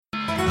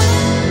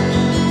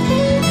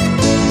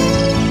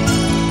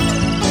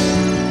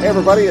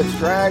everybody, it's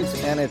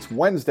Drags, and it's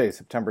Wednesday,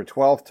 September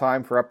 12th,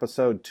 time for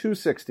episode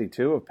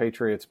 262 of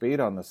Patriots Beat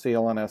on the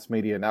CLNS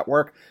Media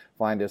Network.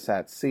 Find us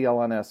at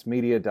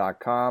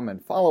clnsmedia.com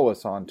and follow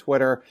us on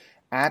Twitter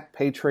at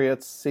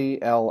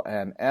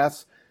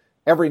PatriotsCLNS.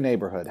 Every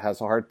neighborhood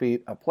has a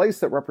heartbeat, a place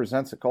that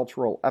represents a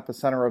cultural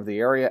epicenter of the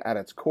area at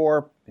its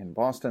core. In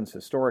Boston's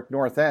historic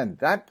North End,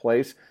 that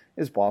place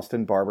is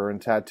Boston Barber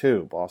and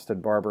Tattoo. Boston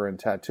Barber and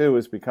Tattoo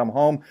has become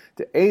home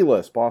to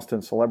A-list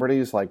Boston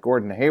celebrities like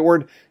Gordon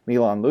Hayward,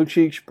 Milan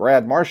Lucic,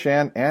 Brad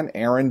Marchand, and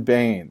Aaron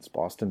Baines.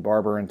 Boston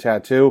Barber and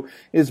Tattoo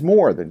is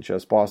more than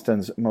just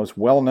Boston's most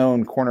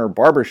well-known corner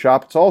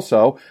barbershop. It's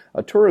also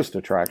a tourist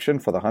attraction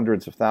for the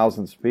hundreds of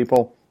thousands of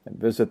people and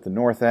visit the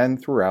North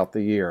End throughout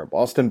the year.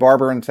 Boston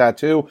Barber and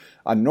Tattoo,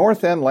 a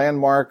North End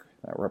landmark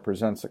that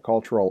represents a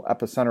cultural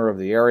epicenter of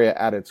the area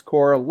at its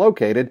core,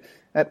 located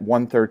at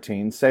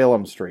 113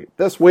 Salem Street.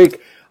 This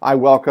week, I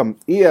welcome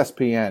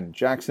ESPN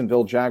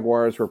Jacksonville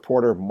Jaguars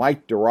reporter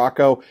Mike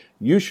DiRocco.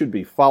 You should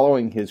be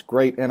following his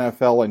great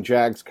NFL and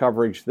Jags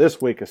coverage this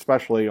week,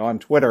 especially on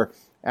Twitter,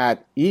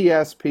 at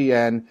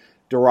ESPN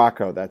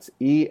DiRocco. That's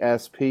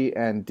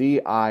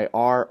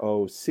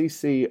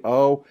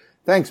ESPNDIROCCO.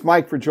 Thanks,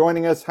 Mike, for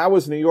joining us. How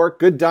was New York?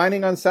 Good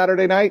dining on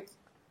Saturday night?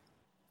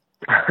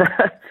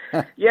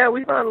 Yeah,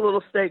 we found a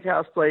little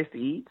steakhouse place to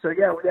eat, so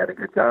yeah, we had a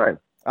good time.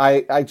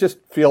 I just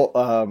feel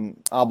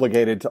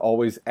obligated to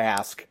always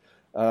ask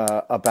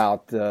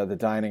about the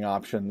dining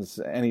options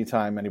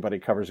anytime anybody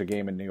covers a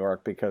game in New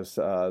York because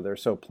they're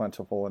so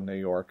plentiful in New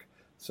York.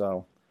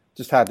 So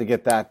just had to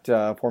get that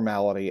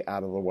formality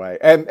out of the way.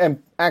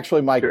 And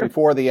actually, Mike, sure.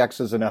 Before the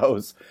X's and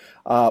O's,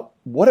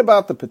 what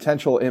about the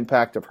potential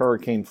impact of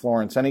Hurricane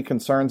Florence? Any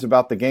concerns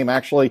about the game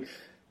actually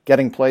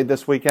getting played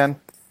this weekend?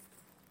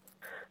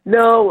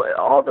 No,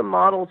 all the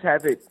models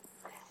have it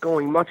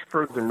going much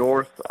further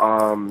north.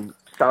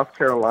 South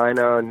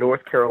Carolina,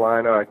 North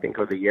Carolina, I think,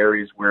 are the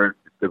areas where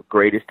the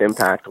greatest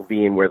impact will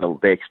be and where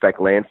they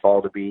expect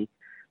landfall to be.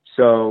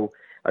 So,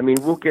 I mean,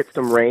 we'll get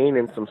some rain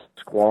and some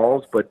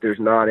squalls, but there's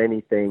not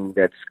anything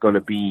that's going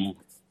to be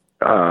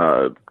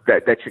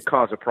that should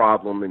cause a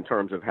problem in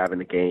terms of having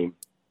the game.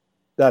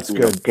 That's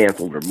good.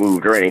 Canceled or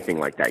moved or anything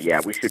like that.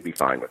 Yeah, we should be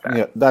fine with that.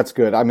 Yeah, that's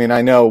good. I mean,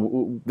 I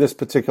know this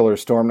particular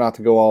storm, not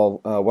to go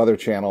all Weather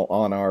Channel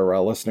on our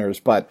listeners,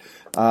 but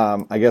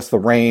I guess the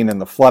rain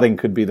and the flooding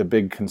could be the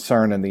big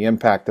concern and the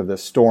impact of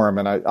this storm.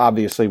 And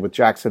obviously with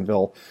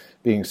Jacksonville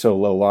being so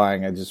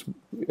low-lying, I just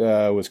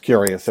was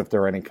curious if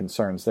there are any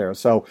concerns there.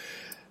 So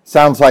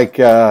sounds like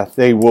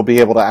they will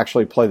be able to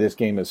actually play this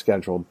game as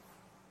scheduled.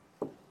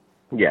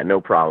 Yeah,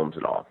 no problems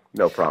at all.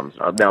 No problems.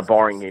 Now,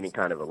 barring any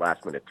kind of a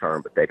last-minute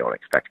turn, but they don't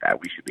expect that.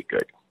 We should be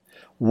good.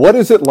 What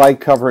is it like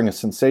covering a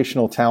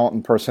sensational talent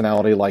and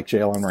personality like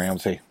Jalen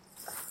Ramsey?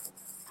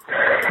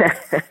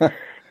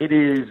 It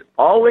is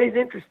always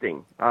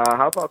interesting.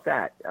 How about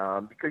that?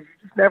 Because you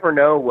just never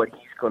know what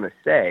he's going to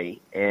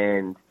say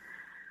and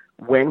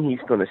when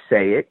he's going to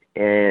say it.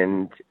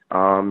 And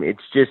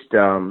it's just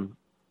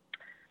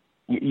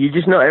you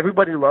just know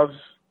everybody loves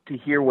to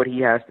hear what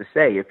he has to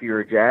say. If you're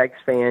a Jags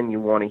fan,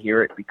 you want to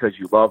hear it because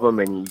you love him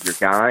and he's your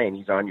guy and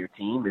he's on your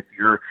team. If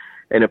you're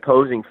an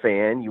opposing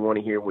fan, you want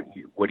to hear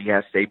what he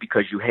has to say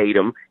because you hate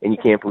him and you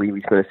can't believe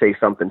he's going to say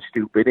something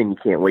stupid and you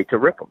can't wait to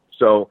rip him.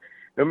 So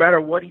no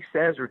matter what he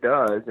says or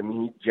does, I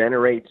mean, he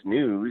generates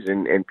news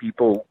and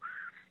people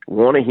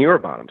want to hear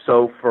about him.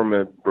 So from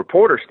a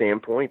reporter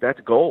standpoint,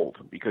 that's gold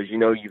because you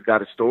know you've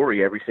got a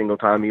story every single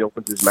time he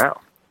opens his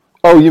mouth.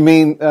 Oh, you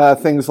mean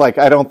things like,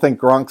 I don't think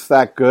Gronk's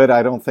that good.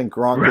 I don't think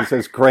Gronk is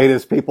as great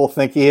as people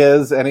think he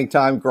is.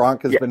 Anytime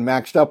Gronk has been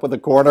matched up with a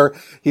corner,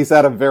 he's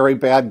had a very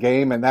bad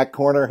game, and that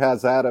corner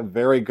has had a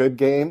very good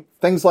game.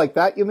 Things like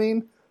that, you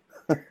mean?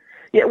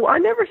 Yeah, well, I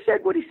never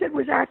said what he said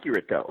was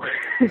accurate, though.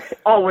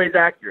 Always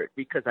accurate,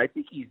 because I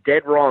think he's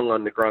dead wrong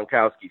on the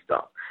Gronkowski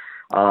stuff.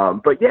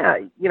 But, yeah,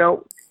 you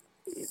know,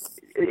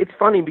 it's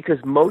funny because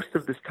most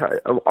of this time,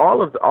 all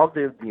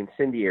the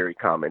incendiary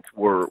comments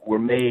were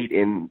made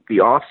in the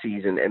off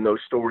season, and those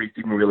stories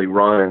didn't really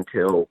run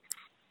until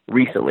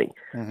recently.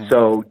 Mm-hmm.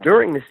 So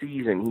during the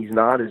season, he's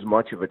not as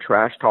much of a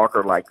trash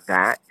talker like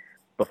that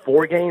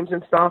before games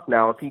and stuff.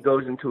 Now, if he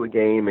goes into a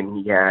game and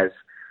he has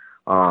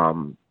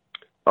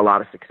a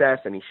lot of success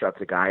and he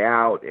shuts a guy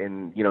out,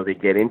 and you know they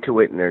get into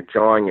it and they're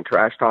jawing and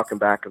trash talking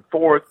back and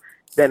forth,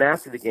 then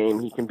after the game,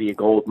 he can be a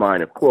gold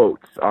mine of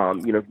quotes.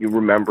 You know, if you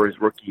remember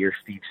his rookie year,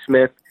 Steve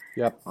Smith,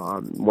 they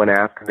went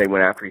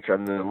after each other.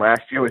 And then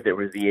last year, there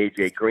was the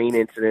A.J. Green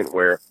incident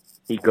where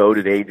he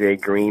goaded A.J.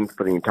 Green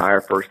for the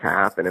entire first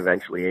half, and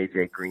eventually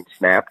A.J. Green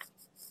snapped,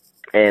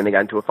 and they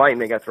got into a fight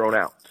and they got thrown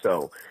out.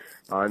 So,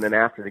 and then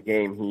after the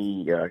game,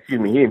 he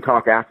didn't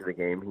talk after the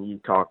game. He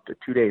talked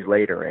 2 days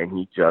later, and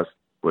he just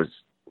was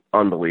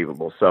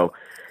unbelievable. So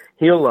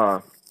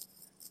he'll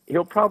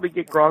probably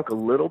get Gronk a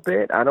little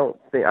bit. I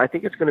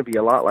think it's going to be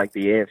a lot like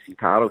the AFC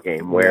title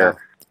game where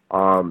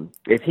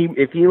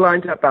if he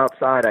lines up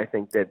outside, I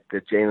think that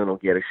Jalen will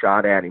get a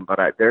shot at him, but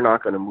they're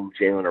not going to move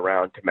Jalen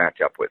around to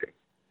match up with him.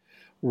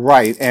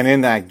 Right, and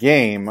in that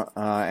game,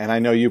 and I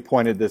know you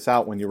pointed this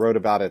out when you wrote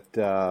about it,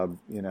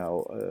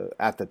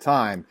 at the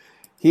time,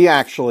 he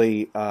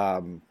actually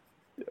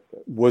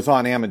was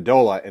on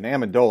Amendola, and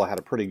Amendola had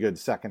a pretty good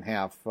second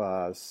half.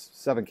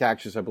 7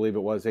 catches, I believe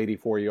it was,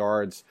 84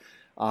 yards,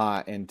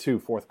 and 2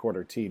 fourth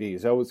quarter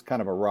TDs. That was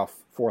kind of a rough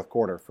fourth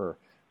quarter for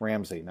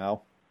Ramsey,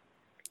 no?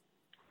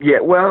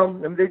 Yeah, well,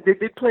 they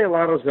did play a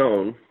lot of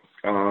zone,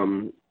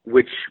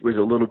 which was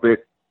a little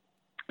bit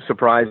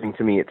surprising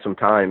to me at some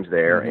times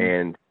there.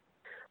 Mm-hmm.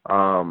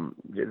 And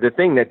the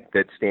thing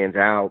that stands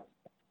out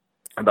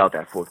about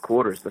that fourth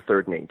quarter is the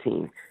 3rd and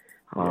 18.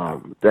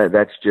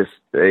 That's just,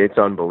 it's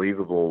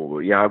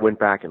unbelievable. Yeah, I went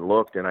back and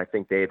looked, and I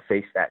think they had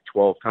faced that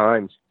 12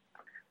 times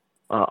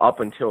up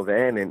until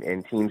then,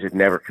 and teams had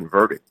never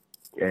converted.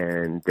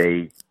 And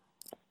they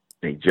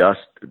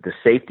just, the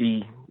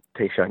safety,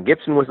 Tayshaun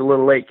Gibson was a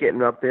little late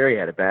getting up there. He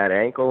had a bad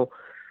ankle.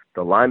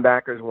 The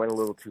linebackers went a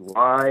little too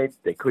wide.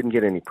 They couldn't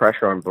get any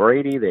pressure on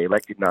Brady. They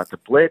elected not to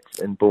blitz,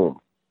 and boom,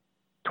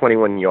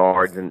 21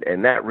 yards.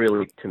 And that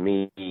really, to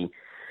me,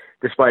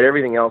 despite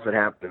everything else that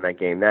happened in that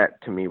game,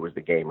 that to me was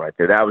the game right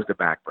there. That was the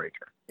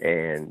backbreaker.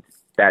 And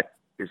that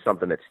is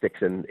something that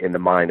sticks in the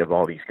mind of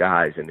all these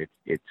guys, and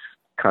it's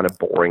kind of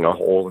boring a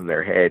hole in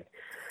their head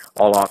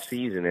all off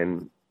season.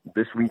 And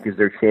this week is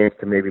their chance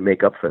to maybe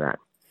make up for that.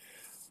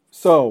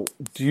 So,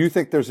 do you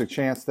think there's a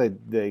chance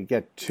that they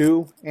get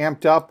too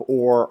amped up,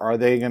 or are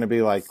they going to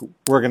be like,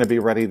 we're going to be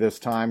ready this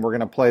time, we're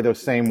going to play the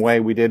same way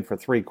we did for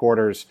 3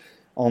 quarters,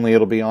 only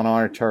it'll be on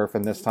our turf,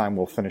 and this time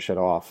we'll finish it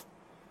off?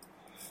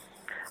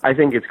 I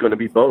think it's going to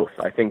be both.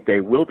 I think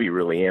they will be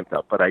really amped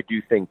up, but I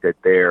do think that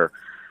they're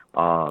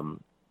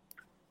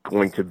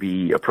going to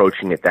be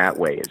approaching it that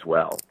way as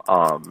well.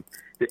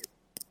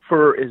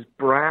 For as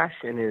brash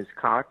and as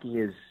cocky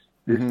as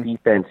this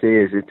defense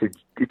is,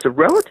 it's a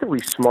relatively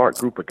smart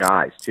group of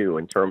guys too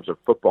in terms of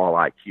football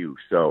IQ.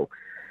 So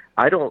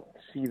I don't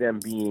see them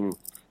being,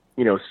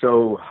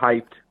 so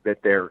hyped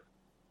that they're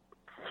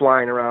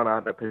flying around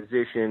out of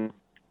position,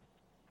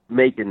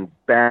 making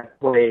bad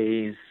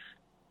plays,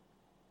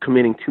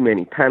 committing too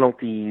many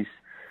penalties.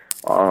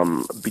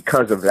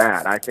 Because of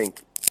that, I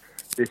think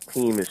this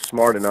team is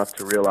smart enough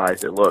to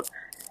realize that, look,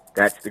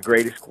 that's the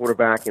greatest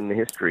quarterback in the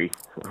history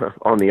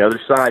on the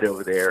other side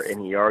over there, and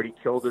he already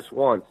killed us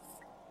once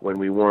when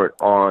we weren't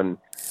on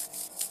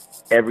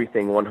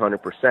everything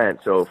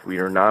 100%. So if we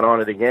are not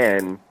on it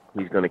again,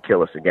 he's going to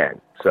kill us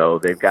again. So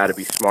they've got to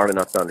be smart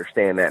enough to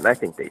understand that, and I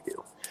think they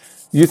do.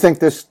 You think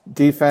this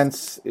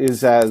defense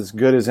is as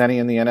good as any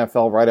in the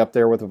NFL, right up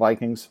there with the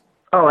Vikings?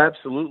 Oh,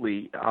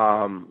 absolutely.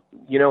 And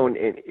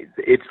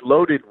it's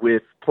loaded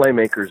with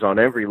playmakers on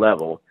every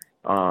level.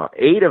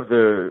 8 of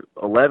the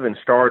 11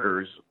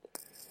 starters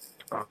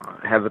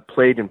have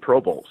played in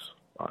Pro Bowls,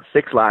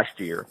 6 last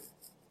year.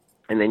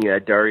 And then you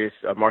had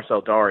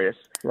Marcel Darius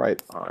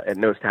right at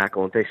nose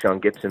tackle and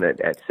Tayshaun Gibson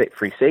at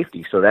free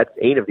safety. So that's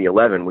 8 of the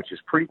 11, which is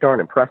pretty darn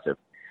impressive.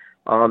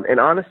 And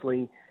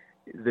honestly,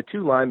 the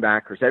 2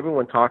 linebackers,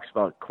 everyone talks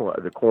about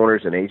the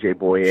corners and A.J.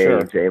 Boye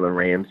and Jalen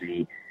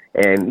Ramsey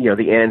and,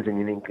 the ends and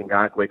Yannick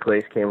Ngakoue,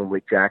 Calais Campbell,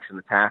 Malik Jackson,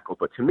 the tackle.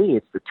 But to me,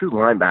 it's the 2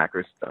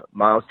 linebackers,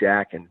 Miles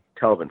Jack and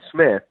Telvin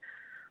Smith,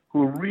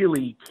 who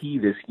really key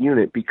this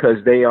unit because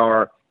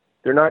they're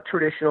not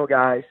traditional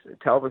guys.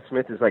 Telvin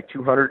Smith is like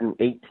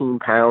 218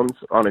 pounds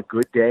on a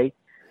good day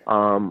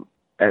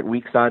at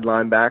weak side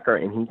linebacker,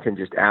 and he can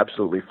just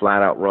absolutely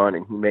flat out run,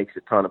 and he makes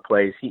a ton of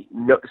plays.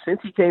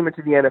 Since he came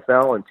into the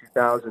NFL in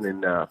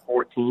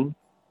 2014,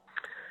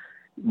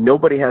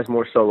 nobody has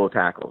more solo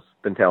tackles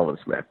than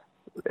Telvin Smith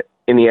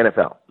in the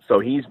NFL. So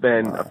he's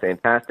been a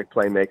fantastic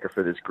playmaker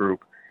for this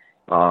group.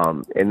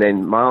 And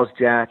then Miles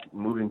Jack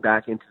moving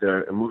into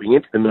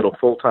the middle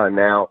full time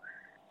now.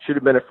 Should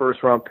have been a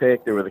first-round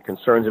pick. There were the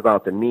concerns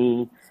about the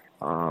knee,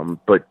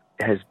 but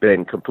has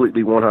been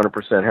completely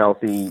 100%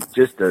 healthy.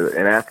 Just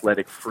an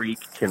athletic freak,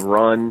 can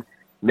run,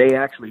 may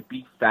actually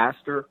be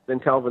faster than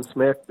Telvin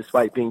Smith,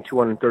 despite being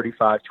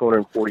 235,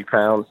 240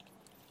 pounds,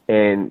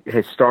 and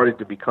has started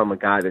to become a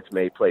guy that's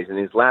made plays. In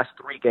his last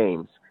 3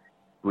 games,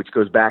 which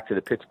goes back to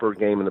the Pittsburgh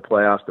game in the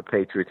playoffs, the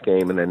Patriots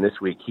game, and then this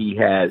week, he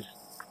has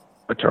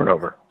a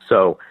turnover.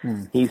 So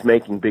he's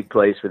making big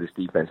plays for this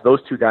defense.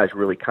 Those 2 guys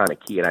really kind of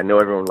key. And I know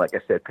everyone, like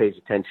I said, pays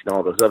attention to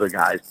all those other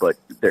guys, but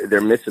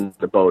they're missing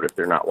the boat if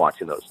they're not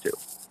watching those 2.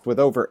 With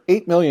over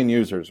 8 million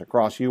users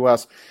across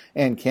U.S.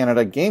 and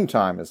Canada, Game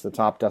Time is the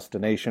top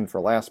destination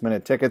for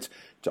last-minute tickets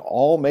to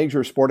all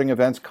major sporting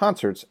events,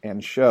 concerts,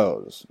 and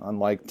shows.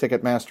 Unlike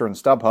Ticketmaster and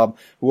StubHub,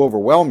 who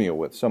overwhelm you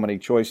with so many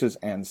choices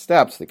and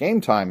steps, the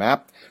Game Time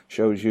app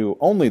shows you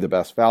only the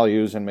best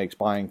values and makes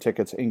buying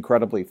tickets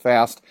incredibly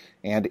fast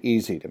and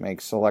easy. To make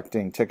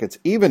selecting tickets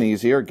even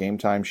easier, Game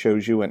Time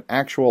shows you an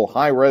actual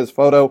high-res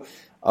photo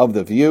of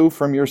the view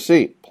from your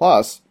seat.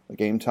 Plus, the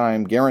Game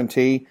Time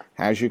guarantee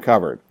has you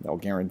covered. They'll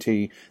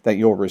guarantee that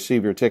you'll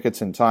receive your tickets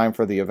in time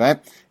for the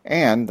event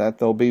and that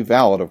they'll be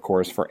valid, of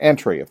course, for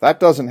entry. If that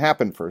doesn't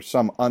happen for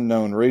some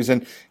unknown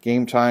reason,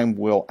 Game Time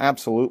will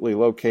absolutely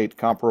locate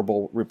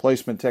comparable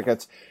replacement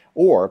tickets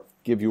or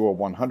give you a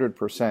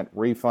 100%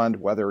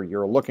 refund. Whether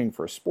you're looking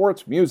for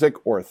sports, music,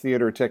 or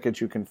theater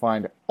tickets, you can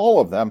find all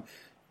of them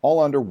all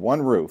under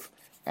one roof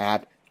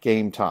at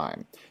Game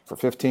Time. For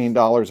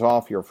 $15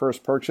 off your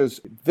first purchase,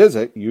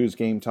 visit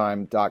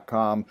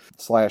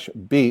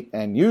usegametime.com/beat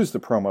and use the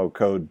promo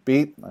code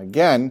BEAT.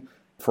 Again,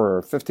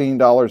 for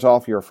 $15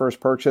 off your first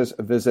purchase,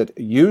 visit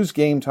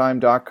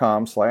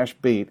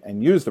usegametime.com/beat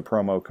and use the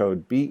promo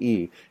code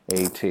BEAT.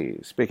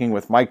 Speaking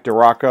with Mike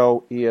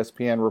DiRocco,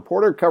 ESPN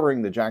reporter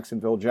covering the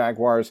Jacksonville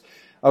Jaguars.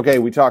 Okay,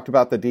 we talked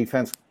about the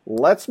defense.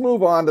 Let's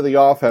move on to the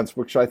offense,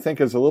 which I think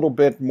is a little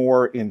bit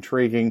more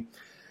intriguing.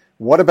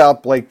 What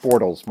about Blake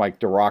Bortles, Mike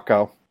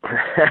DiRocco?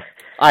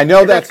 I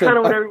know that's kind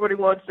of what everybody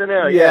wants to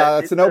know. Yeah,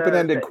 it's an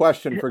open-ended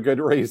question for good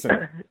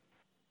reason.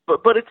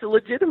 But it's a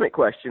legitimate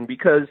question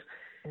because,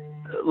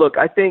 look,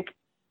 I think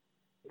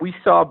we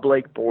saw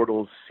Blake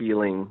Bortles'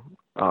 ceiling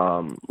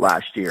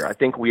last year. I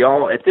think we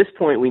all, at this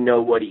point, we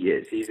know what he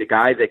is. He's a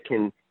guy that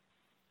can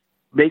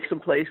make some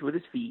plays with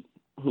his feet.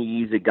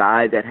 He's a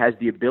guy that has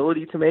the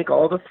ability to make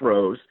all the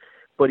throws,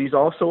 but he's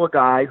also a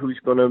guy who's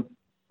going to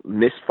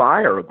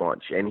misfire a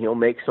bunch, and he'll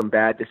make some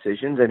bad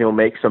decisions, and he'll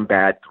make some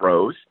bad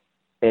throws,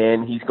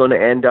 and he's going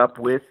to end up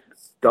with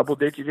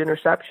double-digit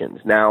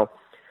interceptions. Now,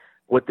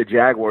 what the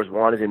Jaguars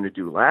wanted him to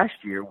do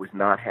last year was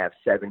not have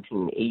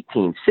 17,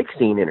 18,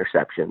 16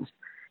 interceptions,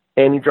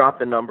 and he dropped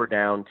the number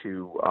down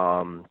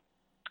to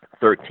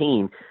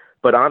 13.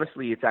 But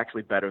honestly, it's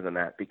actually better than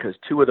that because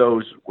 2 of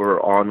those were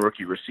on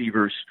rookie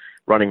receivers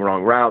running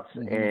wrong routes,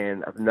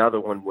 and another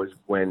one was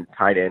when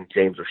tight end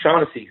James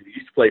O'Shaughnessy, who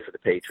used to play for the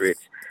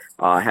Patriots,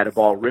 had a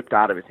ball ripped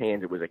out of his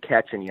hands. It was a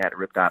catch, and he had it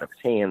ripped out of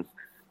his hands.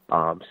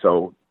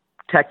 So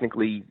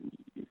technically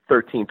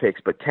 13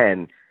 picks, but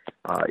 10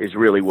 is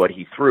really what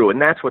he threw,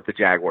 and that's what the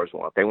Jaguars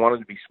want. They want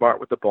him to be smart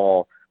with the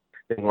ball.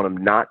 They want him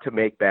not to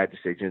make bad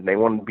decisions. They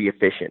want him to be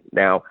efficient.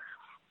 Now,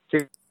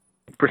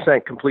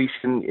 60%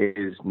 completion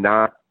is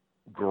not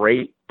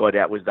great, but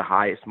that was the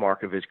highest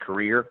mark of his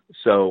career.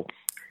 So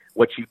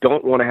what you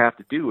don't want to have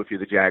to do if you're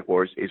the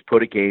Jaguars is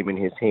put a game in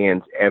his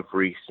hands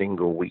every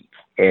single week.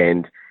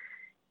 And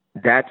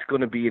that's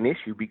going to be an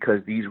issue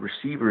because these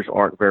receivers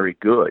aren't very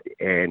good.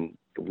 And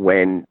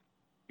when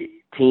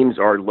teams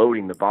are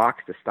loading the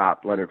box to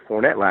stop Leonard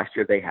Fournette last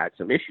year, they had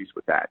some issues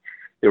with that.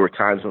 There were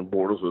times when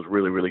Bortles was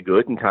really, really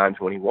good and times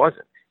when he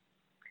wasn't.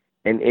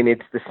 And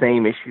it's the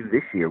same issue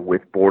this year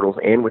with Bortles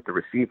and with the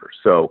receivers.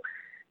 So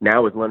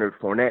now with Leonard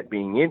Fournette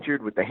being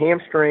injured with the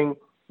hamstring,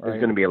 there's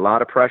going to be a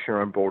lot of pressure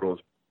on Bortles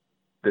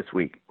this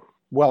week.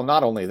 Well,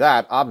 not only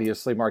that,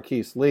 obviously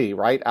Marquise Lee,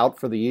 right, out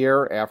for the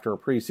year after a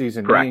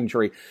preseason knee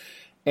injury.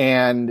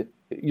 And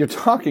you're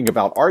talking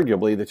about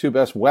arguably the 2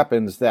 best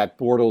weapons that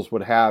Bortles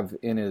would have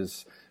in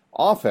his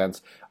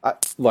offense.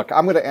 Look,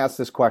 I'm going to ask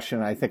this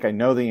question. I think I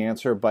know the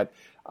answer, but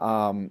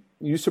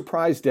you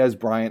surprised Dez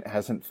Bryant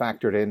hasn't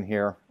factored in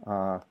here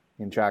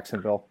in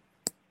Jacksonville?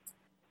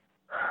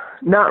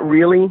 Not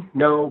really,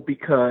 no,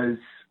 because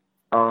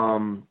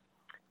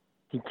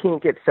he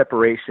can't get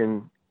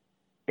separation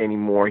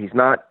anymore. He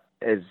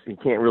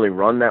can't really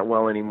run that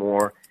well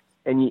anymore,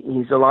 and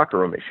he's a locker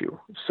room issue.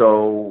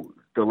 So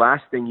the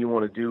last thing you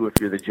want to do if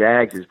you're the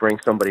Jags is bring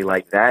somebody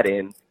like that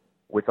in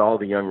with all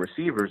the young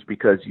receivers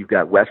because you've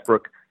got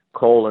Westbrook,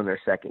 Cole in their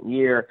second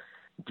year.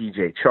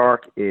 DJ Chark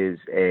is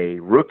a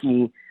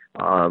rookie.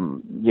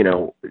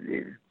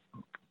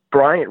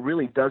 Bryant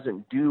really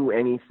doesn't do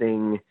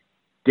anything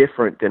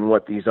different than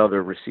what these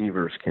other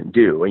receivers can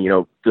do.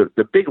 And,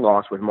 the big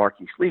loss with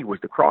Marquise Lee was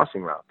the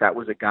crossing route. That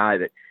was a guy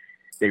that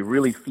they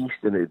really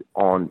feasted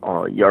on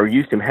or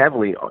used him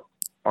heavily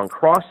on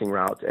crossing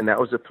routes, and that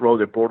was a throw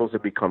that Bortles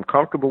had become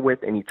comfortable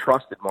with, and he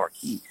trusted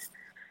Marquise.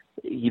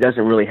 He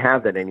doesn't really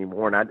have that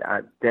anymore, and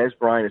Dez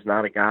Bryant is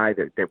not a guy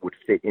that would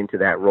fit into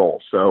that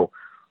role. So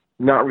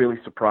not really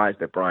surprised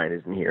that Bryant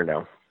isn't here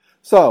now.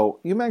 So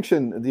you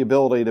mentioned the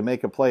ability to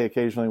make a play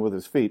occasionally with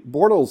his feet.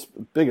 Bortles'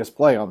 biggest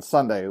play on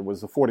Sunday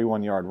was the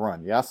 41-yard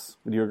run, yes?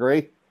 Would you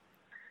agree?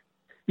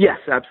 Yes,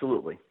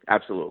 absolutely.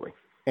 Absolutely.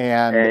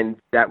 And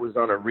that was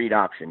on a read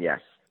option,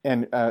 yes.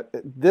 And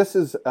this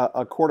is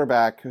a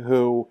quarterback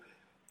who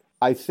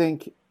I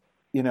think,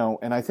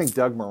 and I think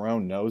Doug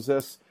Marrone knows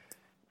this,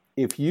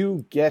 if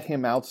you get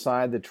him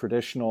outside the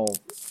traditional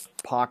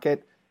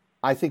pocket,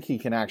 I think he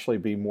can actually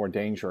be more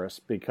dangerous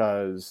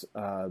because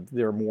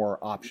there are more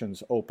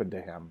options open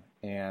to him.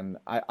 And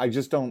I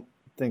just don't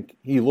think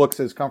he looks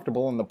as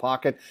comfortable in the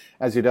pocket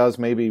as he does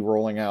maybe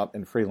rolling out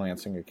and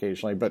freelancing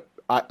occasionally. But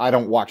I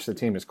don't watch the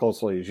team as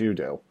closely as you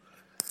do.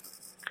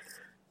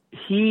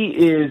 He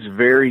is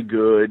very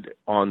good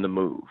on the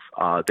move.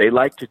 They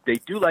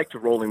do like to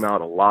roll him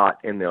out a lot,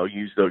 and they'll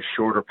use those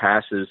shorter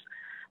passes.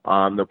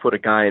 They'll put a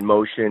guy in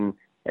motion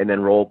and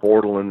then roll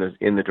Bortles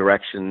in the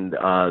direction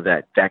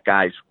that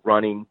guy's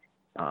running.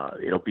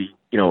 It'll be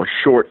a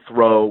short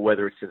throw,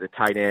 whether it's to the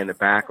tight end, a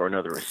back, or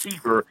another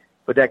receiver.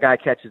 But that guy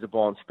catches the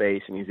ball in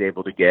space and he's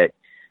able to get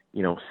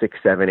 6,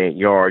 7, 8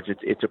 yards.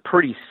 It's a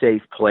pretty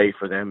safe play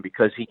for them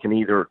because he can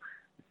either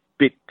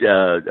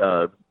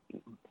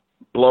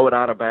blow it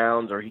out of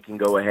bounds or he can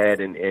go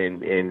ahead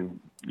and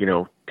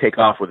take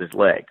off with his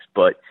legs.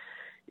 But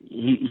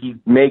he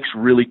makes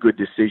really good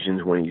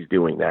decisions when he's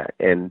doing that,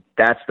 and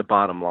that's the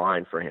bottom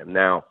line for him.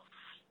 Now,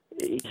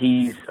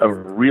 he's a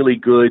really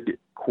good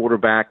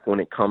quarterback when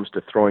it comes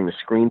to throwing the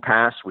screen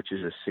pass, which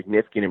is a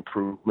significant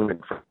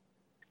improvement.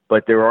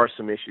 But there are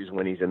some issues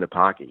when he's in the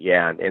pocket,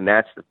 and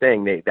that's the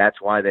thing.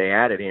 That's why they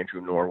added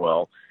Andrew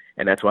Norwell,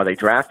 and that's why they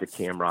drafted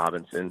Cam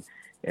Robinson,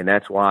 and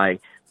that's why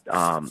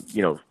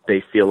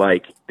they feel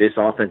like this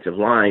offensive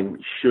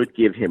line should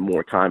give him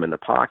more time in the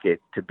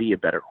pocket to be a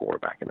better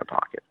quarterback in the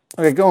pocket.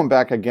 Okay, going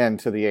back again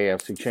to the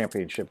AFC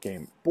Championship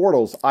game,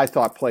 Bortles, I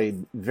thought,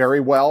 played very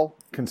well,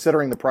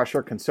 considering the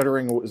pressure,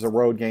 considering it was a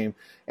road game,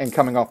 and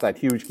coming off that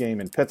huge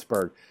game in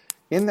Pittsburgh.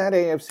 In that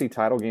AFC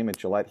title game at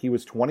Gillette, he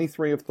was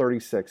 23 of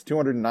 36,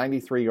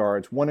 293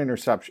 yards,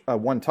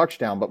 one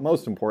touchdown, but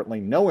most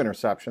importantly, no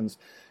interceptions.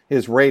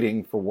 His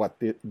rating, for what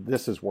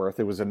this is worth,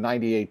 it was a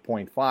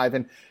 98.5,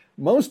 and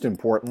most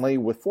importantly,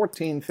 with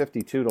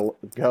 14:52 to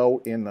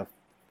go in the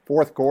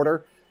fourth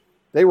quarter,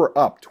 they were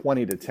up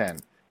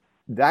 20-10.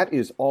 That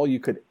is all you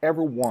could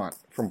ever want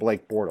from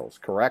Blake Bortles,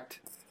 correct?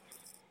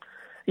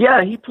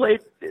 Yeah, he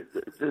played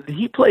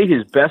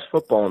his best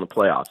football in the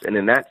playoffs, and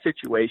in that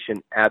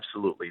situation,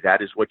 absolutely,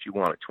 that is what you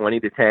want,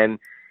 20-10.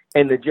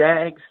 And the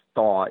Jags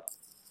thought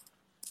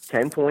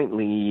 10-point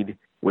lead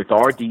with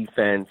our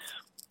defense,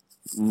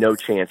 no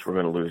chance we're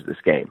going to lose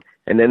this game.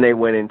 And then they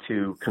went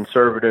into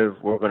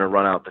conservative, we're going to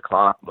run out the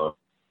clock mode.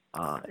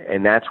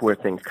 And that's where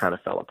things kind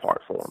of fell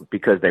apart for them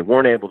because they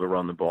weren't able to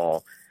run the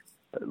ball.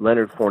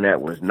 Leonard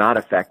Fournette was not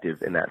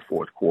effective in that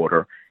fourth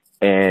quarter,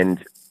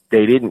 and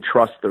they didn't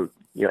trust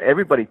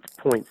everybody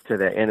points to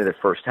the end of the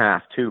first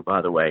half, too,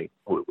 by the way,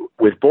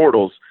 with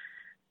Bortles,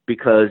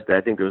 because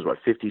I think there was,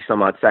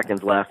 50-some-odd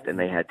seconds left, and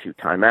they had 2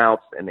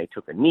 timeouts, and they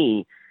took a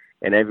knee.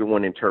 And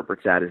everyone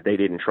interprets that as they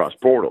didn't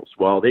trust Bortles.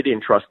 Well, they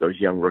didn't trust those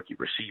young rookie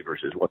receivers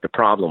is what the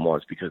problem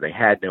was because they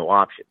had no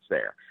options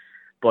there.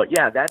 But,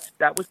 yeah,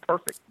 that was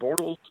perfect.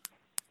 Bortles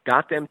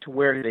got them to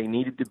where they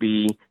needed to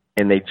be,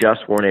 and they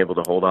just weren't able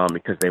to hold on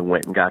because they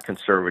went and got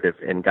conservative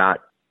and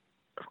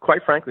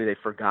quite frankly,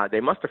 they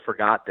must have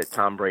forgot that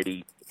Tom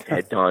Brady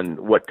had done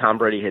what Tom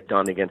Brady had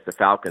done against the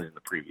Falcons in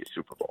the previous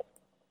Super Bowl.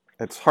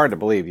 It's hard to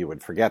believe you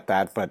would forget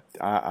that, but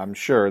I'm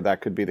sure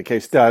that could be the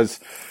case.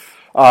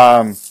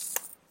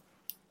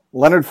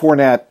 Leonard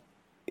Fournette,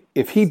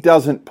 if he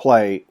doesn't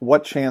play,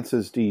 what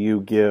chances do you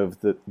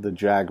give the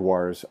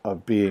Jaguars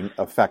of being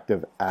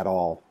effective at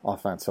all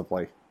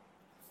offensively?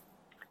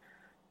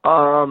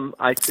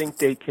 I think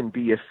they can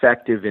be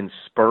effective in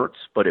spurts,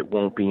 but it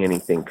won't be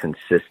anything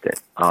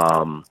consistent.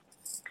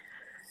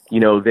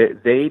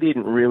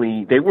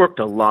 They worked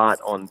a lot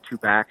on 2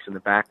 backs in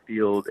the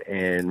backfield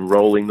and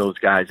rolling those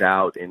guys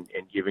out and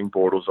giving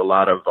Bortles a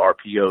lot of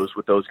RPOs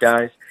with those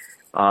guys.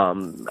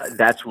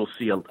 We'll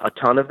see a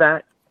ton of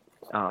that.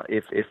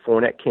 If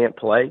Fournette can't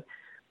play,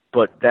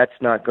 but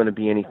that's not going to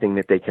be anything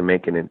that they can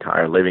make an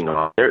entire living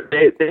on.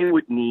 They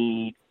would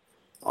need,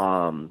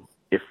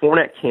 if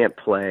Fournette can't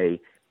play,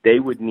 they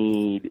would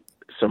need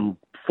some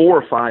 4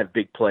 or 5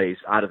 big plays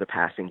out of the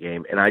passing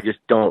game, and I just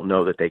don't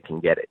know that they can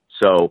get it.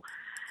 So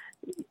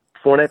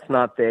Fournette's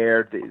not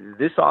there.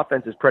 This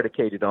offense is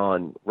predicated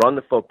on run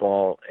the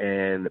football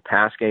and the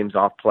pass game's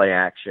off play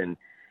action,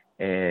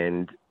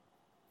 and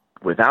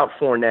without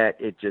Fournette,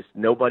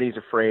 nobody's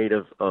afraid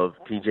of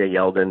T.J.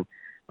 Yeldon.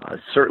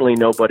 Certainly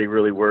nobody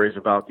really worries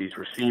about these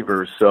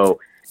receivers. So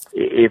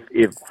if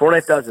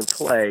Fournette doesn't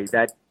play,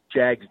 that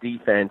Jags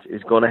defense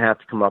is going to have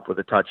to come up with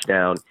a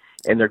touchdown,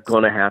 and they're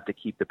going to have to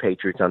keep the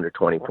Patriots under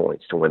 20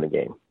 points to win the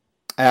game.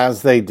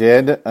 As they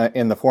did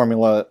in the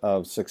formula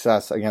of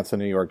success against the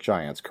New York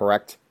Giants,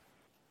 correct?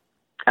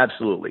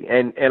 Absolutely.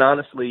 And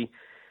honestly,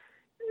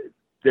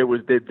 there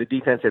was the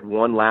defense had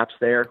 1 lapse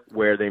there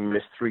where they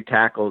missed 3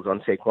 tackles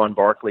on Saquon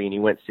Barkley, and he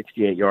went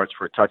 68 yards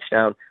for a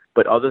touchdown.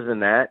 But other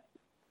than that,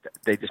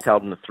 they just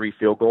held him to 3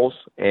 field goals,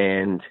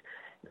 and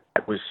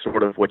that was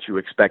sort of what you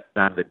expect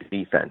out of the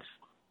defense.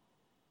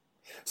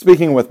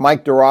 Speaking with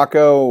Mike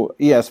Duraco,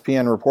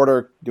 ESPN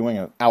reporter, doing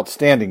an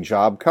outstanding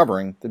job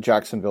covering the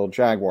Jacksonville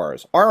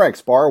Jaguars.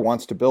 RX Bar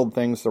wants to build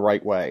things the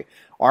right way.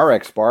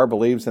 RX Bar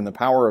believes in the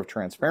power of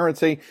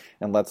transparency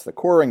and lets the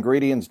core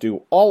ingredients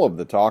do all of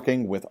the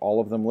talking, with all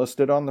of them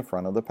listed on the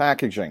front of the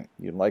packaging.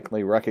 You'd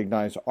likely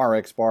recognize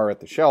RX Bar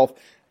at the shelf.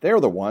 They're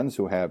the ones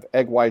who have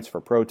egg whites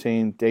for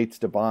protein, dates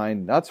to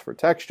bind, nuts for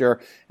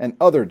texture, and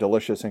other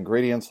delicious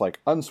ingredients like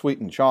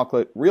unsweetened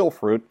chocolate, real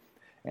fruit,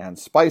 and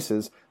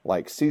spices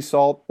like sea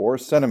salt or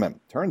cinnamon.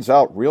 Turns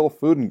out real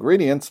food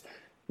ingredients,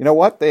 you know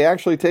what? They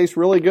actually taste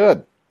really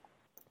good.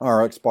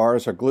 RX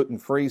bars are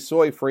gluten-free,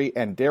 soy-free,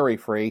 and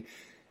dairy-free.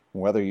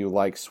 Whether you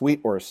like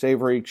sweet or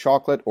savory,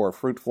 chocolate or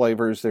fruit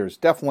flavors, there's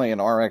definitely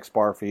an RX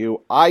bar for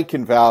you. I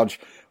can vouch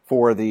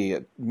for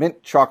the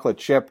mint chocolate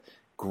chip.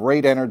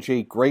 Great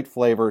energy, great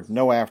flavor,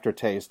 no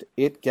aftertaste.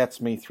 It gets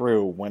me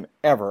through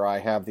whenever I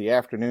have the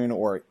afternoon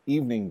or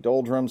evening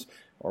doldrums,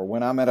 or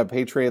when I'm at a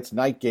Patriots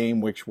night game,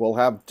 which we'll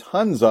have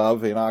tons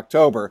of in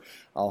October.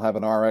 I'll have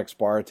an RX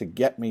bar to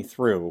get me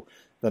through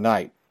the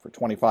night. For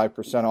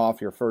 25%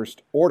 off your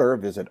first order,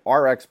 visit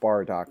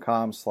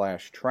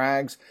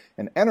rxbar.com/trags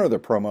and enter the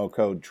promo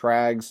code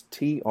TRAGS,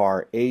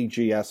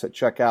 TRAGS at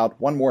checkout.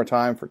 One more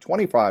time, for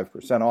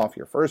 25% off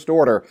your first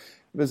order,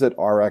 visit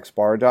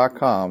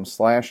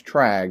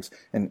rxbar.com/trags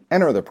and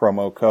enter the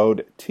promo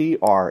code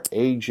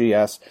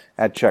TRAGS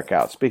at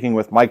checkout. Speaking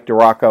with Mike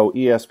DiRocco,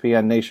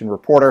 ESPN Nation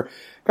reporter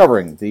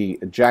covering the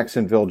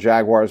Jacksonville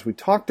Jaguars. We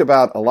talked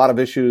about a lot of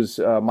issues,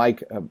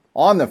 Mike,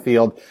 on the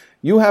field.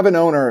 You have an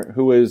owner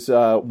who is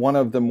one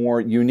of the more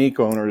unique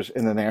owners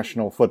in the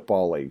National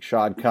Football League,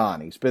 Shad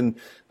Khan. He's been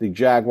the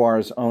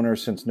Jaguars owner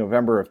since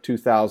November of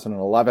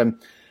 2011.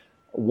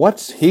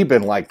 What's he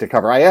been like to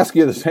cover? I ask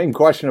you the same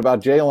question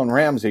about Jalen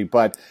Ramsey,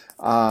 but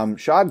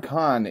Shad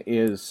Khan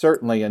is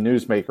certainly a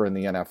newsmaker in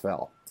the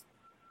NFL.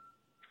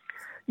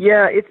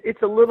 Yeah,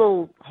 it's a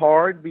little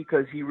hard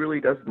because he really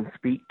doesn't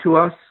speak to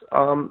us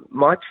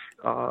much,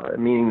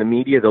 meaning the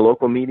media, the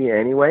local media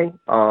anyway.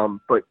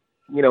 But,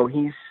 you know,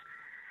 he's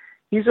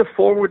a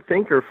forward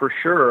thinker for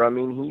sure. I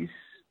mean, he's,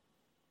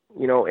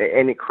 you know,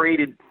 and it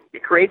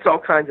creates all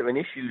kinds of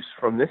issues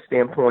from this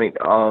standpoint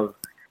of,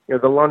 you know,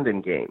 the London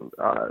game.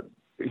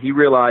 He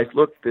realized,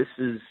 look,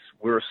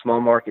 we're a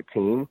small market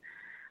team.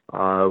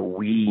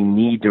 We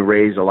need to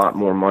raise a lot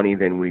more money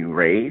than we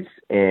raise.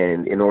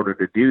 And in order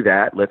to do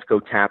that, let's go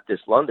tap this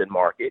London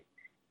market.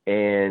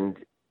 And,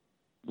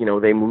 you know,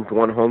 they moved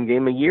one home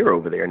game a year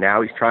over there.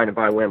 Now he's trying to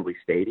buy Wembley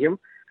Stadium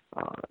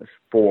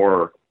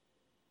for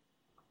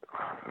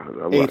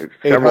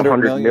several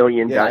hundred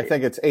million. Yeah, I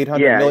think it's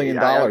 $800 million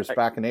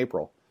back in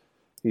April.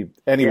 He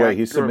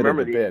submitted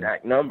the bid.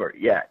 Exact number.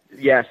 Yeah.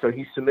 So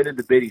he submitted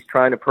the bid. He's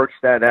trying to purchase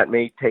that. That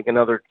may take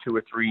another 2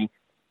 or 3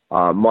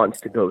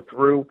 months to go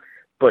through.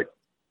 But,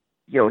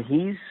 you know,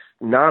 he's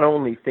not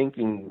only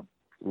thinking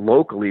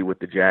locally with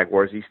the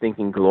Jaguars, he's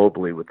thinking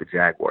globally with the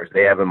Jaguars.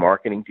 They have a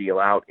marketing deal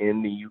out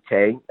in the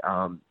UK.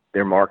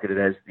 They're marketed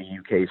as the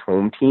UK's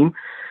home team.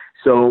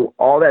 So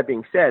all that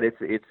being said,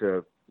 it's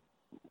a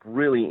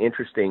really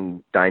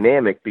interesting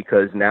dynamic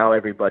because now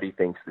everybody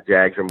thinks the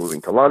Jags are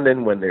moving to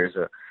London when there's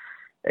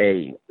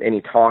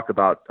any talk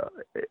about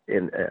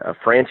a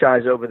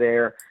franchise over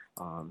there.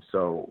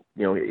 So,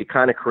 you know, it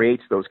kind of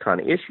creates those kind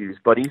of issues,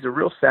 but he's a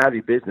real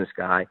savvy business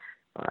guy.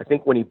 I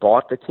think when he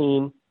bought the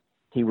team,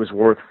 he was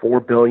worth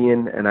 $4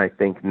 billion. And I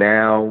think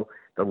now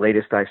the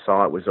latest I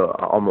saw it was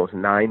almost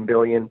 $9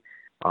 billion.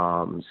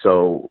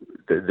 So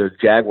the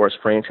Jaguars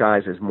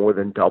franchise has more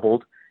than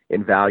doubled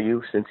in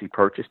value since he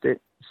purchased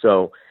it.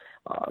 So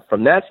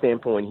from that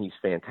standpoint, he's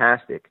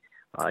fantastic.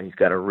 He's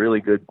got a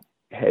really good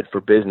head for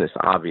business,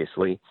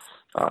 obviously.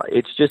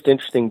 It's just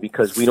interesting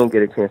because we don't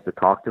get a chance to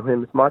talk to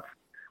him as much.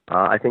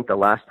 I think the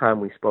last time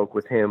we spoke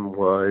with him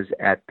was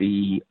at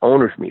the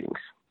owners' meetings.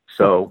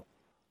 So,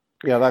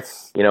 yeah,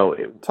 that's, you know,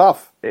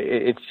 tough.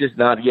 It's just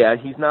not,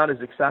 he's not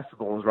as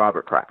accessible as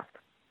Robert Kraft.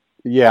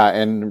 Yeah,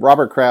 and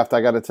Robert Kraft,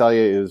 I got to tell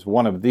you, is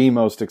one of the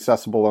most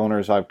accessible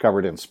owners I've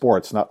covered in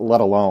sports,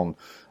 let alone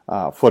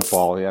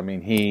football. I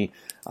mean, he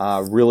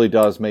really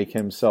does make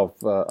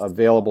himself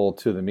available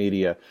to the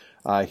media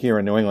here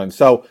in New England.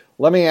 So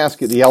let me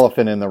ask you, the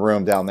elephant in the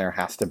room down there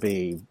has to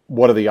be,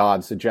 what are the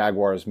odds the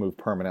Jaguars move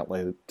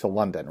permanently to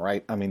London,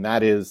 right? I mean,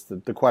 that is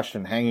the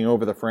question hanging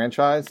over the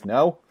franchise.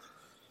 No?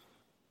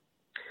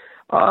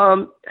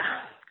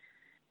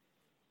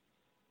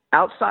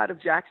 Outside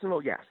of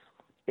Jacksonville, yes.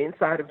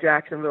 Inside of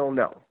Jacksonville,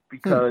 no.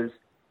 Because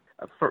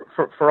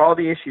for all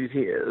the issues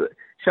here,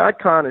 Shad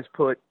Khan has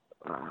put,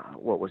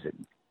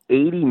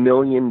 $80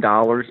 million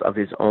of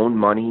his own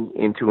money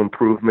into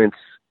improvements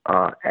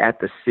at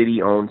the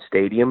city-owned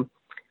stadium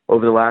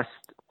over the last,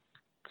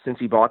 since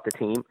he bought the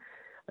team.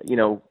 You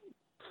know,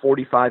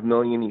 $45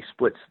 million. He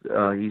splits.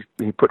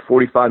 He put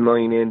 $45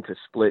 million in to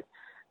split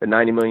the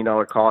 $90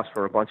 million cost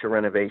for a bunch of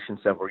renovations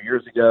several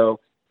years ago.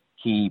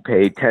 He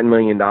paid $10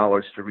 million to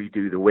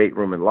redo the weight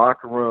room and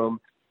locker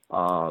room,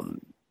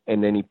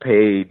 and then he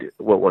paid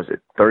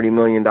 $30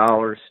 million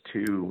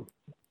to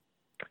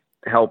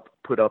help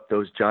put up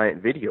those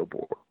giant video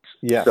boards.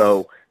 Yes.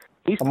 So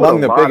he's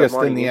among the biggest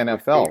in the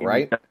NFL,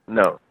 right?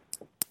 No.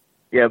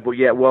 Yeah, but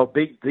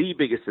the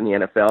biggest in the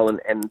NFL,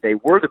 and they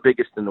were the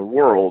biggest in the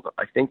world.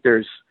 I think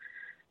there's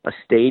a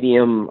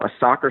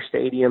soccer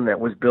stadium that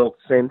was built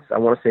since, I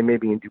want to say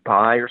maybe in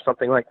Dubai or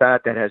something like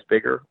that has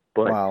bigger.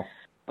 But wow.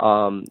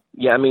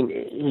 I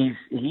mean,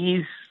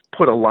 he's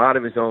put a lot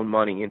of his own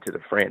money into the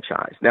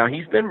franchise. Now,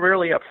 he's been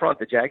really upfront.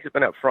 The Jags have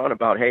been upfront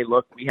about, hey,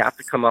 look, we have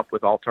to come up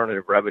with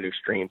alternative revenue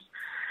streams.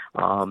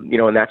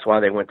 And that's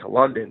why they went to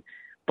London.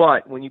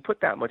 But when you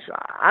put that much,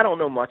 I don't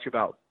know much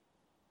about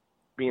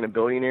being a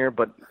billionaire,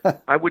 but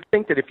I would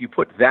think that if you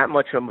put that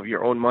much of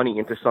your own money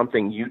into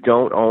something you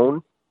don't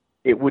own,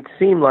 it would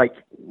seem like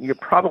you're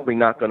probably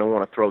not going to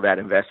want to throw that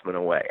investment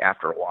away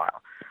after a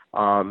while.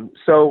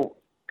 So,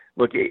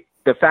 look,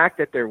 the fact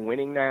that they're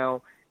winning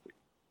now,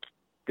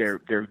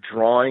 they're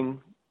drawing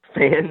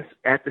fans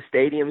at the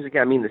stadiums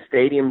again. I mean, the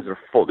stadiums are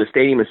full. The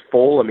stadium is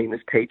full. I mean,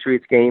 this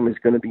Patriots game is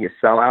going to be a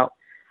sellout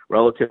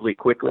relatively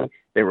quickly.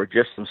 There were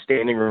just some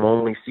standing room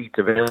only seats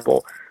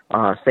available.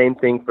 Same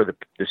thing for the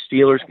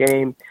Steelers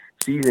game.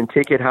 Season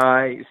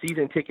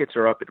tickets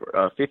are up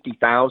at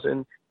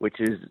 50,000, which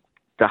is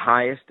the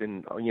highest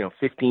in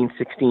 15,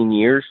 16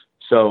 years.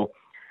 So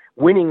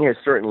winning has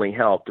certainly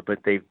helped, but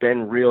they've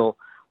been real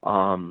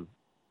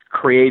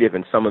creative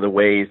in some of the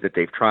ways that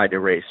they've tried to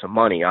raise some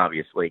money,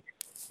 obviously.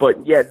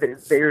 But yeah,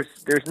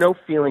 there's no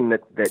feeling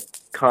that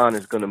Khan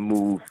is going to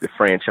move the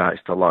franchise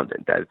to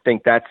London. I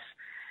think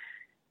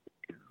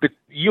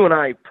you and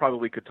I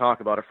probably could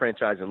talk about a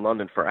franchise in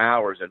London for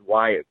hours and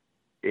why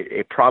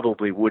it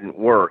probably wouldn't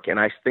work. And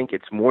I think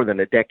it's more than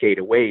a decade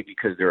away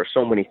because there are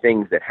so many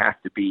things that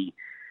have to be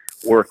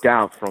worked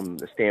out from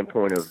the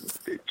standpoint of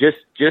just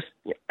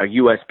a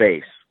U.S.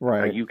 base,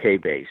 right, a U.K.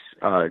 base,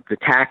 the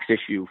tax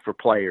issue for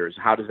players.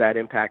 How does that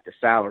impact the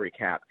salary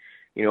cap?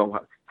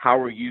 How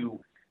are you,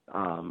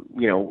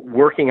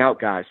 working out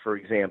guys, for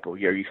example? Are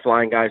you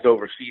flying guys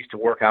overseas to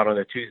work out on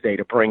a Tuesday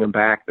to bring them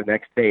back the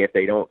next day if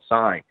they don't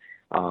sign?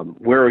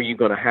 Where are you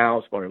going to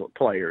house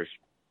players?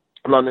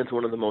 London's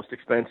one of the most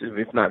expensive,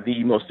 if not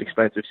the most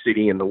expensive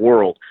city in the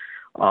world.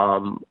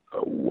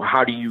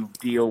 How do you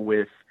deal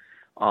with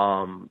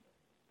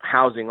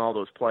housing all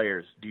those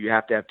players? Do you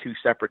have to have two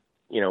separate,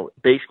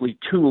 basically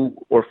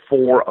 2 or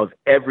 4 of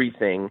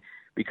everything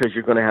because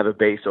you're going to have a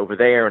base over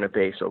there and a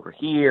base over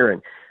here,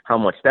 and how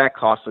much that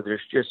costs? So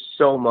there's just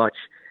so much,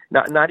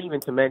 not even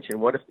to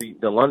mention, what if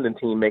the London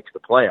team makes the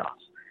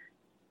playoffs?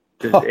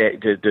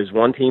 Does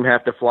one team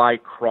have to fly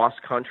cross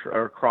country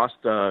or across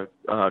the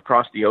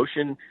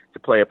ocean to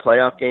play a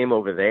playoff game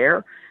over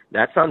there?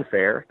 That's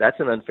unfair. That's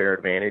an unfair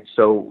advantage.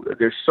 So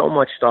there's so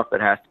much stuff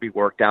that has to be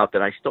worked out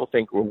that I still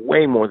think we're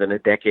way more than a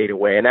decade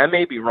away. And I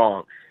may be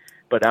wrong,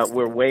 but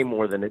we're way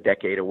more than a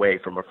decade away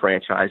from a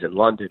franchise in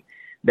London.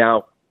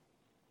 Now,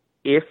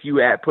 if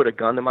you put a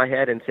gun to my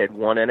head and said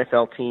one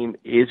NFL team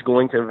is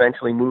going to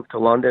eventually move to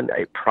London,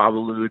 it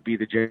probably would be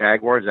the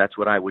Jaguars. That's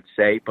what I would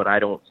say, but I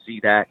don't see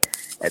that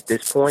at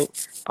this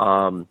point.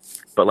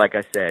 But like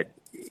I said,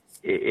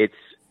 it's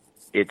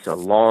a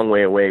long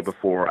way away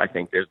before I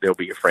think there'll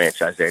be a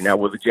franchise there. Now,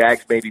 will the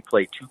Jags maybe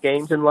play 2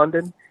 games in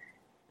London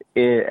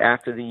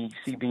after the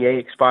CBA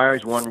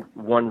expires,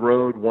 one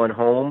road, one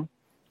home?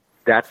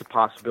 That's a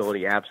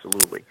possibility,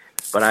 absolutely.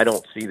 But I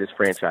don't see this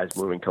franchise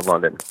moving to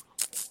London.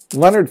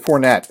 Leonard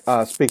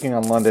Fournette, speaking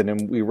on London,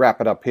 and we wrap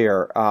it up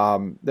here.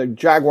 The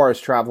Jaguars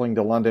traveling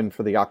to London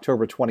for the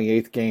October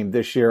 28th game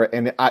this year,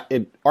 and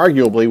it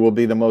arguably will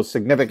be the most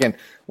significant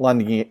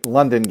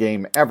London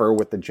game ever,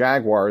 with the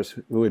Jaguars,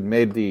 who had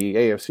made the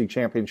AFC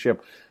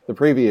Championship the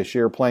previous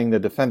year, playing the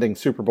defending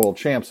Super Bowl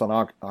champs on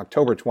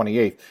October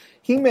 28th.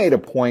 He made a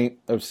point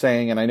of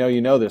saying, and I know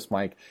you know this,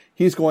 Mike,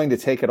 he's going to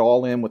take it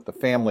all in with the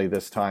family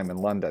this time in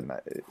London,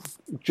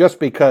 just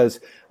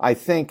because I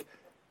think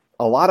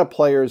a lot of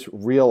players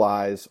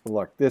realize,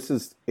 look,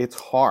 it's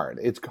hard.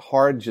 It's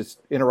hard just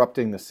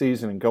interrupting the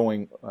season and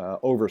going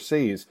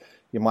overseas.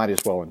 You might as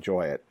well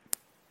enjoy it.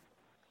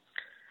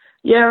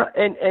 Yeah,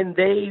 and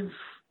they've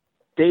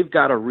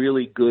got a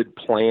really good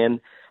plan.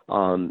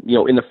 In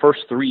the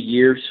first 3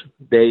 years,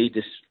 they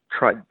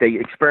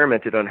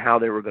experimented on how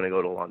they were going to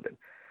go to London.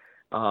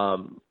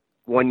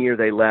 1 year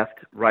they left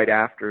right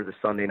after the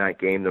Sunday night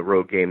game, the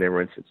road game. They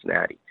were in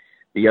Cincinnati.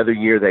 The other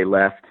year they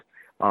left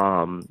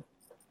on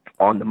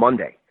the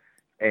Monday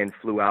and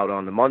flew out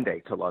on the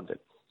Monday to London.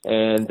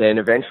 And then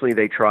eventually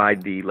they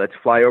tried let's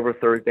fly over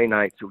Thursday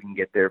night so we can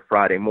get there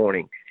Friday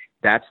morning.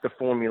 That's the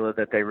formula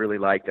that they really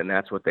liked, and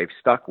that's what they've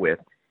stuck with.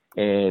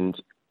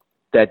 And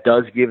that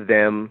does give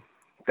them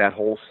that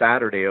whole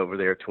Saturday over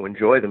there to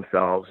enjoy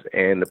themselves,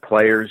 and the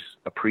players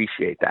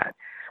appreciate that.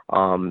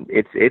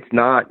 It's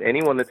not,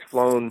 anyone that's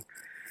flown,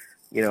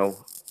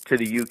 to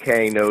the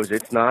UK knows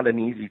it's not an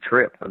easy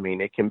trip. I mean,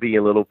 it can be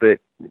a little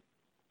bit,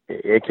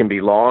 it can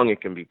be long,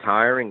 it can be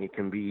tiring, it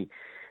can be,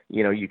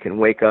 you can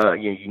wake up,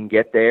 you can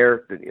get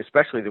there,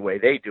 especially the way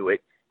they do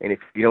it, and if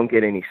you don't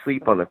get any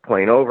sleep on the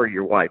plane over,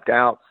 you're wiped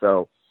out.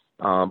 So,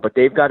 but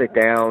they've got it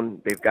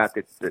down. They've got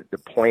the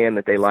plan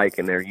that they like,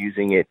 and they're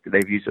using it.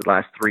 They've used it the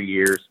last 3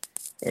 years,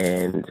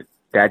 and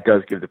that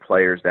does give the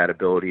players that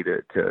ability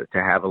to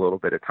have a little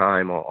bit of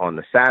time on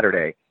the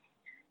Saturday.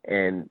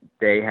 And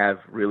they have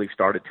really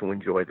started to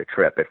enjoy the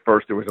trip. At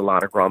first, there was a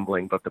lot of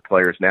grumbling, but the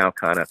players now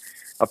kind of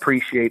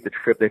appreciate the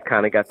trip. They've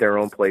kind of got their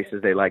own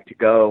places they like to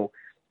go.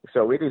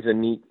 So it is a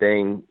neat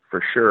thing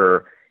for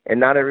sure. And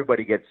not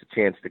everybody gets a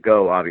chance to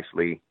go,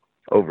 obviously,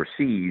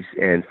 overseas.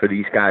 And for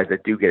these guys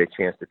that do get a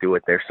chance to do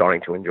it, they're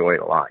starting to enjoy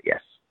it a lot,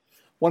 yes.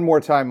 One more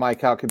time,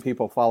 Mike, how can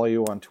people follow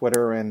you on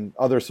Twitter and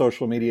other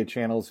social media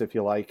channels if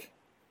you like?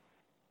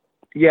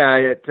 Yeah,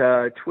 at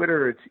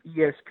Twitter, it's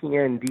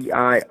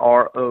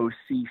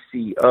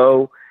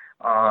ESPNDIROCCO.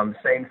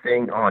 Same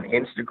thing on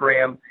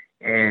Instagram.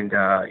 And,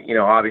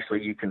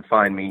 obviously you can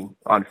find me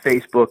on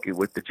Facebook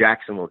with the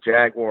Jacksonville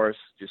Jaguars.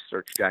 Just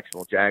search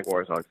Jacksonville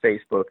Jaguars on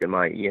Facebook, and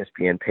my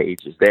ESPN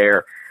page is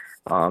there.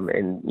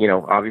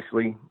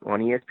 Obviously on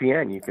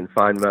ESPN, you can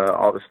find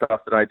all the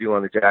stuff that I do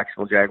on the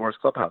Jacksonville Jaguars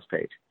Clubhouse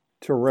page.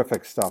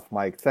 Terrific stuff,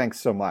 Mike. Thanks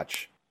so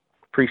much.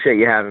 Appreciate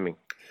you having me.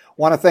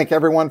 Want to thank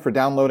everyone for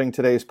downloading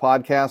today's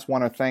podcast.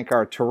 Want to thank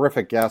our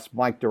terrific guest,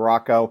 Mike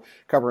DiRocco,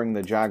 covering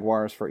the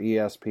Jaguars for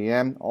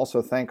ESPN.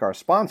 Also thank our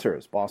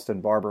sponsors,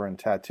 Boston Barber and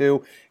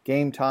Tattoo,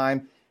 Game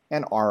Time,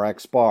 and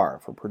RX Bar.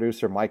 For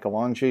producer Mike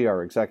Alongi,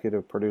 our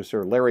executive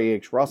producer Larry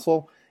H.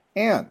 Russell,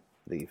 and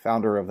the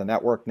founder of the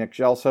network, Nick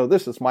Gelso,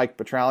 this is Mike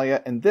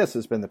Petralia, and this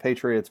has been the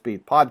Patriots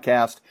Beat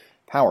podcast,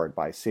 powered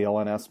by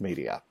CLNS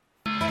Media.